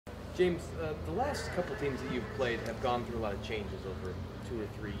James, the last couple teams that you've played have gone through a lot of changes over 2 or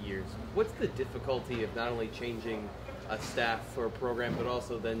 3 years. What's the difficulty of not only changing a staff or a program, but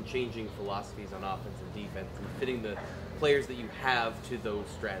also then changing philosophies on offense and defense and fitting the players that you have to those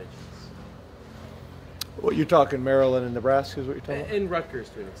strategies? What you're talking, Maryland and Nebraska is what you're talking about? And Rutgers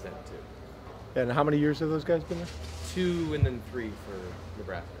to an extent, too. And how many years have those guys been there? 2 and then 3 for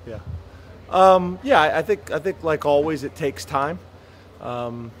Nebraska. Yeah. I think like always, it takes time.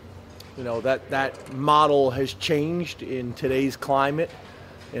 That model has changed in today's climate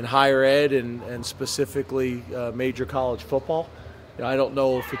in higher ed and specifically major college football. I don't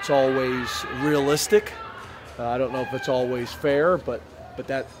know if it's always realistic. I don't know if it's always fair, but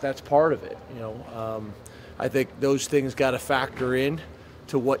that's part of it. I think those things got to factor in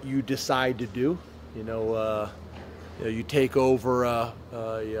to what you decide to do. You take over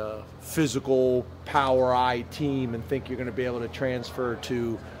a physical power eye team and think you're going to be able to transfer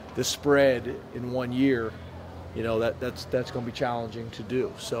to the spread in 1 year. That's going to be challenging to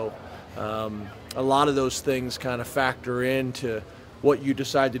do. So a lot of those things kind of factor into what you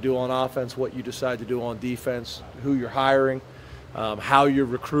decide to do on offense, what you decide to do on defense, who you're hiring, how you're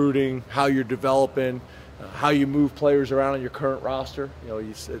recruiting, how you're developing, how you move players around on your current roster.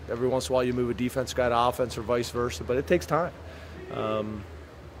 Every once in a while you move a defense guy to offense or vice versa, but it takes time.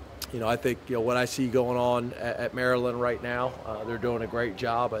 I think what I see going on at Maryland right now, they're doing a great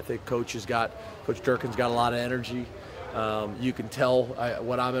job. I think Coach Durkin's got a lot of energy. You can tell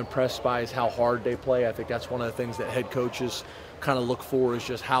what I'm impressed by is how hard they play. I think that's one of the things that head coaches kind of look for is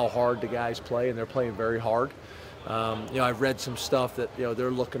just how hard the guys play, and they're playing very hard. I've read some stuff that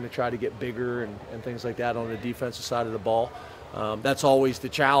they're looking to try to get bigger and things like that on the defensive side of the ball. That's always the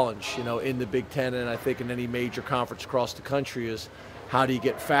challenge, in the Big Ten, and I think in any major conference across the country is how do you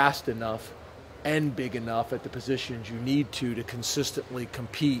get fast enough and big enough at the positions you need to consistently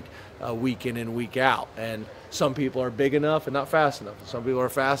compete week in and week out. And some people are big enough and not fast enough. And some people are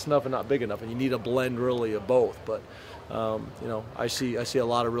fast enough and not big enough. And you need a blend really of both. But I see a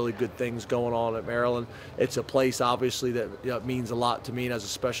lot of really good things going on at Maryland. It's a place obviously that means a lot to me and has a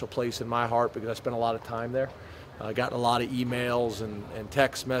special place in my heart because I spent a lot of time there. I got a lot of emails and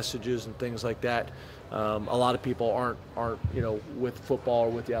text messages and things like that. A lot of people aren't with football or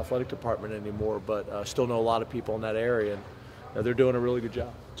with the athletic department anymore, but still know a lot of people in that area, and they're doing a really good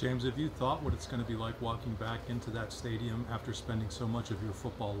job. James, have you thought what it's going to be like walking back into that stadium after spending so much of your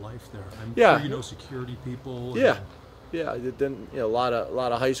football life there? I'm sure you know security people. Yeah. Then a lot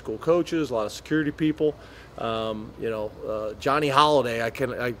of high school coaches, a lot of security people. Johnny Holiday, I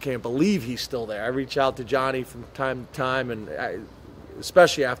can't believe he's still there. I reach out to Johnny from time to time, and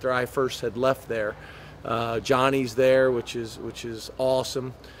especially after I first had left there. Johnny's there, which is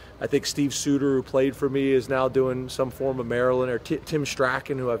awesome. I think Steve Suter, who played for me, is now doing some form of Maryland, or Tim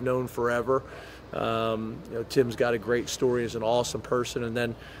Strachan, who I've known forever. Tim's got a great story, is an awesome person. And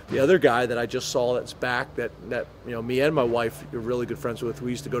then the other guy that I just saw that's back that me and my wife are really good friends with,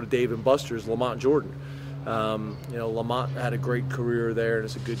 we used to go to Dave and Buster's, Lamont Jordan. Lamont had a great career there and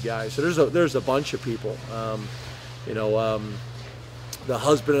is a good guy. So there's a bunch of people. The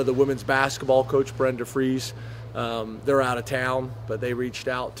husband of the women's basketball coach, Brenda Fries, they're out of town, but they reached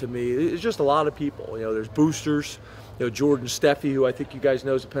out to me. It's just a lot of people. There's boosters. Jordan Steffi, who I think you guys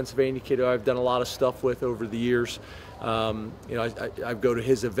know is a Pennsylvania kid who I've done a lot of stuff with over the years. I go to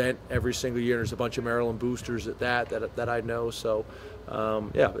his event every single year. There's a bunch of Maryland boosters at that I know. So,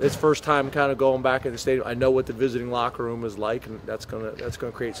 it's first time kind of going back in the stadium. I know what the visiting locker room is like, and that's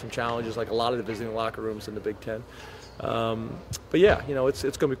gonna create some challenges, like a lot of the visiting locker rooms in the Big Ten. But yeah, it's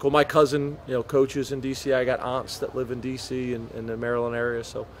going to be cool. My cousin, coaches in D.C. I got aunts that live in D.C. and in the Maryland area,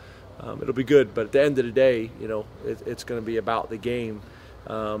 so it'll be good. But at the end of the day, it's going to be about the game.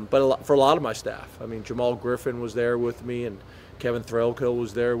 But for a lot of my staff, I mean, Jamal Griffin was there with me, and Kevin Threlkill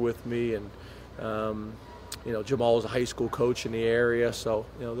was there with me, and Jamal was a high school coach in the area, so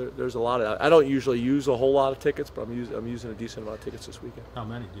there's a lot of that. I don't usually use a whole lot of tickets, but I'm using a decent amount of tickets this weekend. How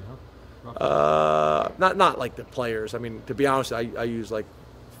many do you know? Not like the players. I mean, to be honest, I use like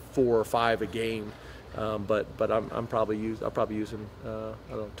 4 or 5 a game, but I'll probably using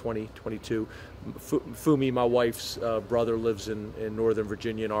 20, 22. Fumi, my wife's brother, lives in Northern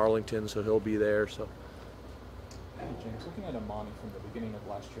Virginia in Arlington, so he'll be there. So. Hey James, looking at Amani from the beginning of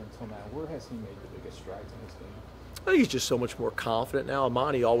last year until now, where has he made the biggest strides in his game? I think he's just so much more confident now.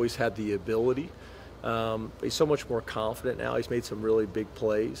 Amani always had the ability. He's so much more confident now. He's made some really big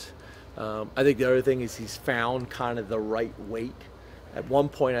plays. I think the other thing is he's found kind of the right weight. At one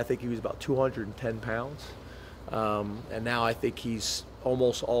point, I think he was about 210 pounds. And now I think he's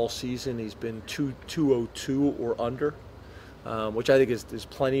almost all season, he's been 202 or under. which I think is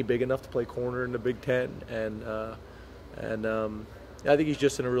plenty big enough to play corner in the Big Ten. And I think he's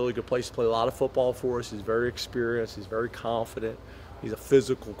just in a really good place to play a lot of football for us. He's very experienced. He's very confident. He's a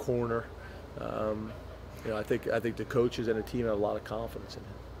physical corner. I think the coaches and the team have a lot of confidence in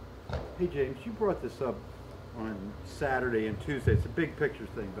him. Hey James, you brought this up on Saturday and Tuesday. It's a big picture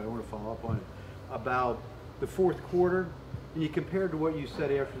thing, but I want to follow up on it about the fourth quarter. And you compared to what you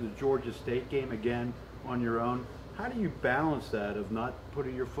said after the Georgia State game again on your own. How do you balance that of not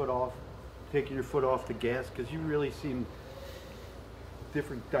putting your foot off, taking your foot off the gas? Because you really seem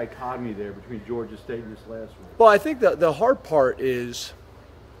different dichotomy there between Georgia State and this last one. Well, I think the hard part is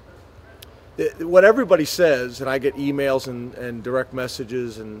what everybody says, and I get emails and direct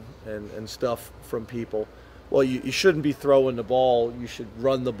messages and stuff from people. Well, you shouldn't be throwing the ball. You should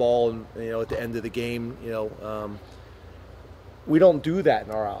run the ball, and at the end of the game, we don't do that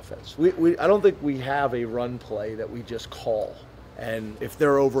in our offense. I don't think we have a run play that we just call, and if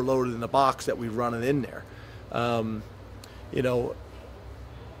they're overloaded in the box, that we run it in there.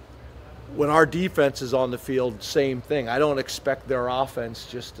 When our defense is on the field, same thing. I don't expect their offense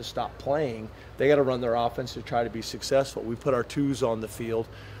just to stop playing. They got to run their offense to try to be successful. We put our twos on the field.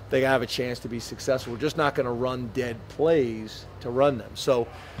 They have a chance to be successful. We're just not going to run dead plays to run them. So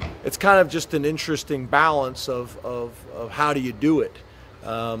it's kind of just an interesting balance of how do you do it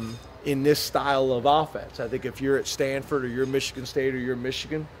in this style of offense. I think if you're at Stanford or you're Michigan State or you're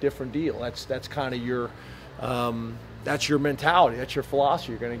Michigan, different deal. That's kind of your that's your mentality. That's your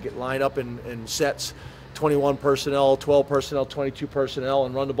philosophy. You're going to get lined up in sets, 21 personnel, 12 personnel, 22 personnel,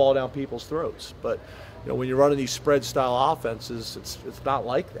 and run the ball down people's throats. But when you're running these spread style offenses, it's not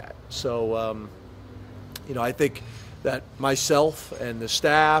like that. So I think that myself and the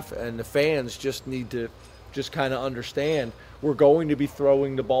staff and the fans just need to just kind of understand we're going to be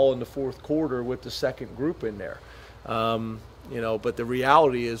throwing the ball in the fourth quarter with the second group in there. But the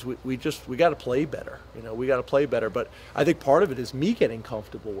reality is we got to play better. We got to play better. But I think part of it is me getting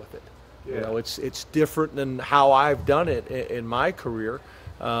comfortable with it. Yeah. It's different than how I've done it in my career.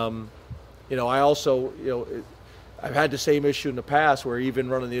 I also, I've had the same issue in the past where even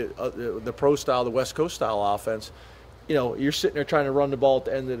running the pro style, the West Coast style offense, you're sitting there trying to run the ball at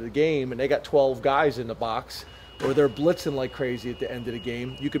the end of the game, and they got 12 guys in the box, or they're blitzing like crazy at the end of the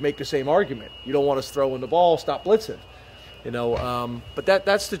game. You could make the same argument. You don't want us throwing the ball, stop blitzing. But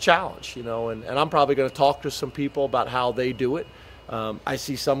that's the challenge, and I'm probably going to talk to some people about how they do it. I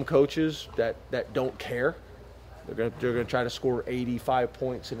see some coaches that don't care. They're going to try to score 85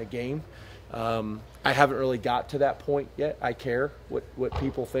 points in a game. I haven't really got to that point yet. I care what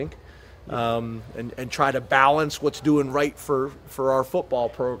people think, and try to balance what's doing right for our football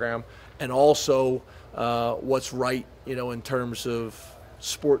program, and also what's right, in terms of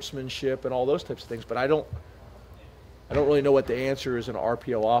sportsmanship and all those types of things. But I don't really know what the answer is in an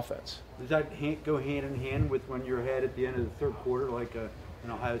RPO offense. Does that go hand in hand with when you're ahead at the end of the third quarter, like in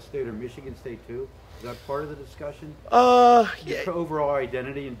Ohio State or Michigan State too? Is that part of the discussion? Yeah. Your overall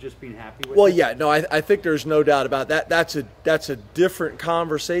identity and just being happy with it? Well, yeah. No, I think there's no doubt about that. That's a different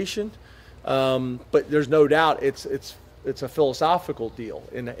conversation. But there's no doubt it's a philosophical deal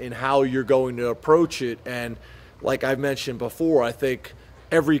in how you're going to approach it. And like I've mentioned before, I think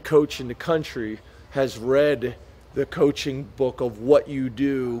every coach in the country has read the coaching book of what you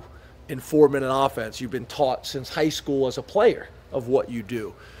do in 4-minute offense. You've been taught since high school as a player of what you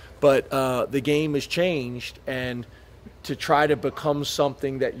do. But the game has changed, and to try to become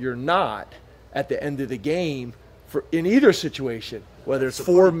something that you're not at the end of the game in either situation, whether it's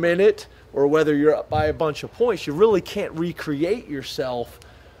 4-minute or whether you're up by a bunch of points, you really can't recreate yourself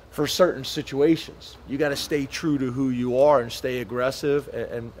for certain situations. You got to stay true to who you are and stay aggressive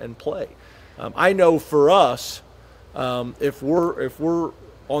and play. I know for us, if we're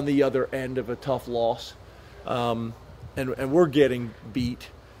on the other end of a tough loss, and we're getting beat,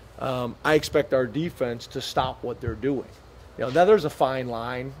 I expect our defense to stop what they're doing. Now there's a fine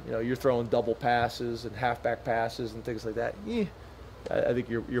line. You're throwing double passes and halfback passes and things like that. I think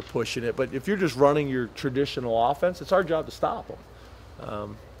you're pushing it. But if you're just running your traditional offense, it's our job to stop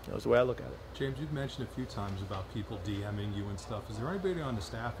them. That's the way I look at it. James, you've mentioned a few times about people DMing you and stuff. Is there anybody on the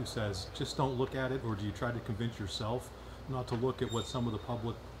staff who says, just don't look at it, or do you try to convince yourself not to look at what some of the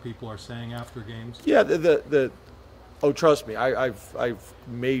public people are saying after games? Yeah, oh, trust me, I've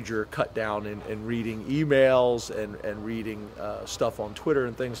major cut down in reading emails and reading stuff on Twitter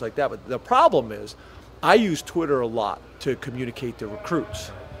and things like that. But the problem is I use Twitter a lot to communicate to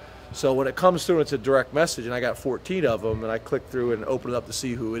recruits. So when it comes through, it's a direct message, and I got 14 of them, and I click through and open it up to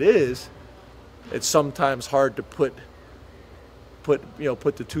see who it is. It's sometimes hard to put put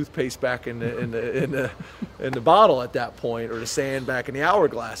the toothpaste back in the bottle at that point, or the sand back in the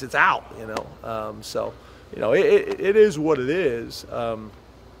hourglass. It's out, So it is what it is.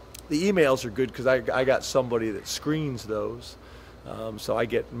 The emails are good because I got somebody that screens those, so I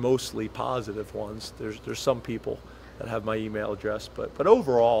get mostly positive ones. There's some people that have my email address, but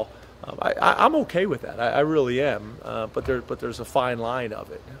overall, I'm okay with that. I really am. But there's a fine line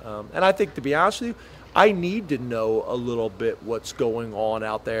of it, and I think, to be honest with you, I need to know a little bit what's going on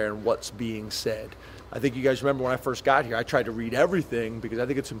out there and what's being said. I think you guys remember when I first got here, I tried to read everything because I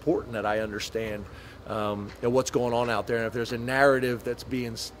think it's important that I understand what's going on out there, and if there's a narrative that's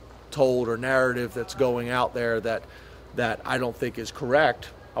being told or narrative that's going out there that I don't think is correct,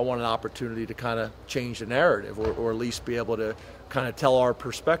 I want an opportunity to kind of change the narrative, or at least be able to kind of tell our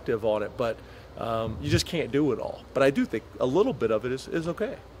perspective on it. But you just can't do it all. But I do think a little bit of it is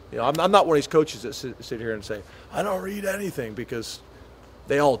okay. I'm not one of these coaches that sit here and say, I don't read anything, because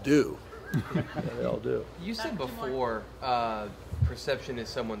they all do. They all do. You said before perception is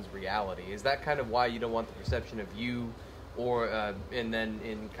someone's reality. Is that kind of why you don't want the perception of you, or and then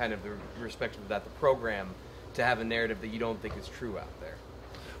in kind of the respect of that, the program, to have a narrative that you don't think is true out there?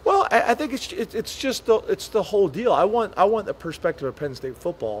 Well, I think it's just the whole deal. I want the perspective of Penn State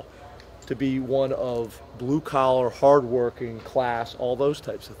football to be one of blue collar, hardworking, class, all those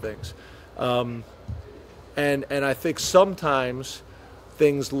types of things, and I think sometimes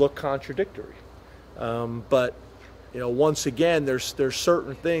things look contradictory, but once again, there's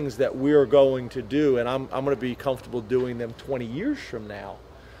certain things that we're going to do, and I'm going to be comfortable doing them 20 years from now,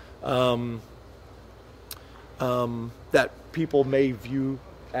 that people may view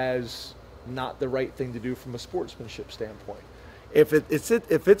as not the right thing to do from a sportsmanship standpoint. If it's at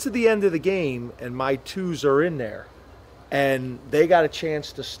the end of the game and my twos are in there and they got a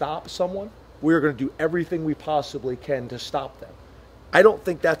chance to stop someone, we're going to do everything we possibly can to stop them. I don't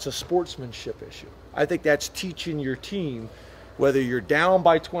think that's a sportsmanship issue. I think that's teaching your team, whether you're down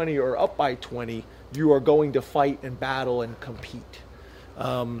by 20 or up by 20, you are going to fight and battle and compete.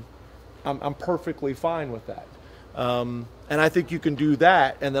 I'm perfectly fine with that. And I think you can do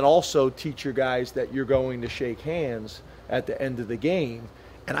that and then also teach your guys that you're going to shake hands at the end of the game.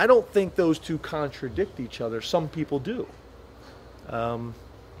 And I don't think those two contradict each other. Some people do. But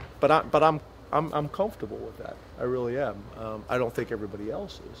I'm comfortable with that. I really am. I don't think everybody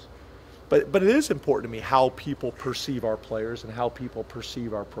else is. But it is important to me how people perceive our players and how people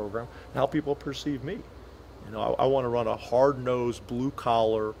perceive our program and how people perceive me. I want to run a hard-nosed,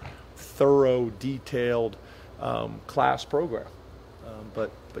 blue-collar, thorough, detailed class program.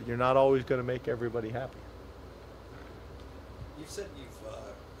 But you're not always going to make everybody happy. You've said you've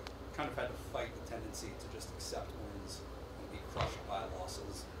kind of had to fight the tendency to just accept wins and be crushed by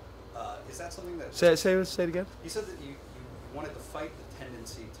losses. Is that something that... Say it again? You said that you wanted to fight the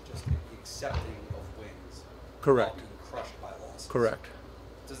tendency to just be accepting of wins. Correct. While being crushed by losses. Correct.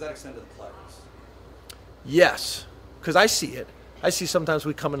 Does that extend to the players? Yes, because I see it. I see sometimes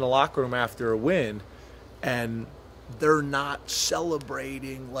we come in the locker room after a win and they're not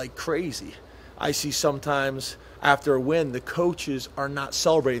celebrating like crazy. I see sometimes after a win, the coaches are not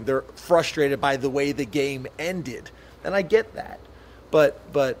celebrating. They're frustrated by the way the game ended. And I get that. But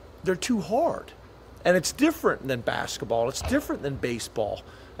they're too hard. And it's different than basketball. It's different than baseball.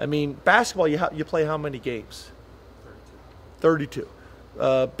 I mean, basketball, you play how many games? 32.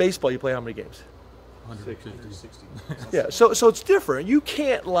 Baseball, you play how many games? 160. Yeah, so it's different. You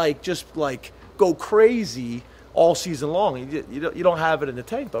can't just go crazy all season long. You don't have it in the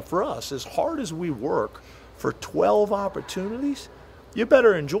tank. But for us, as hard as we work for 12 opportunities, you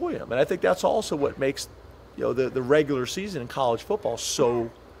better enjoy them. And I think that's also what makes the regular season in college football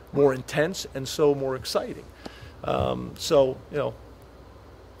so more intense and so more exciting. I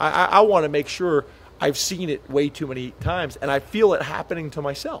want to make sure. I've seen it way too many times, and I feel it happening to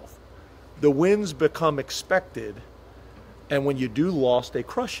myself. The wins become expected, and when you do lose, they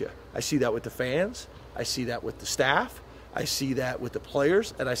crush you. I see that with the fans. I see that with the staff. I see that with the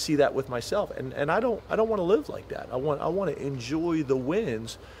players, and I see that with myself. And I don't want to live like that. I want to enjoy the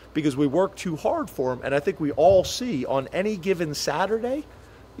wins because we work too hard for them. And I think we all see on any given Saturday,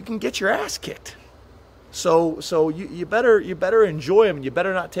 you can get your ass kicked. So you better enjoy them, and you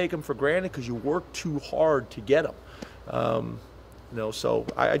better not take them for granted because you work too hard to get them. So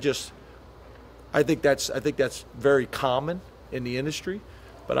I think that's very common in the industry,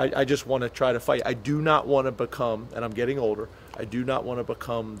 but I just want to try to fight. I do not want to become, and I'm getting older, I do not want to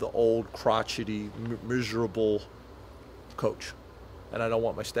become the old crotchety, miserable coach, and I don't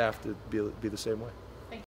want my staff to be the same way.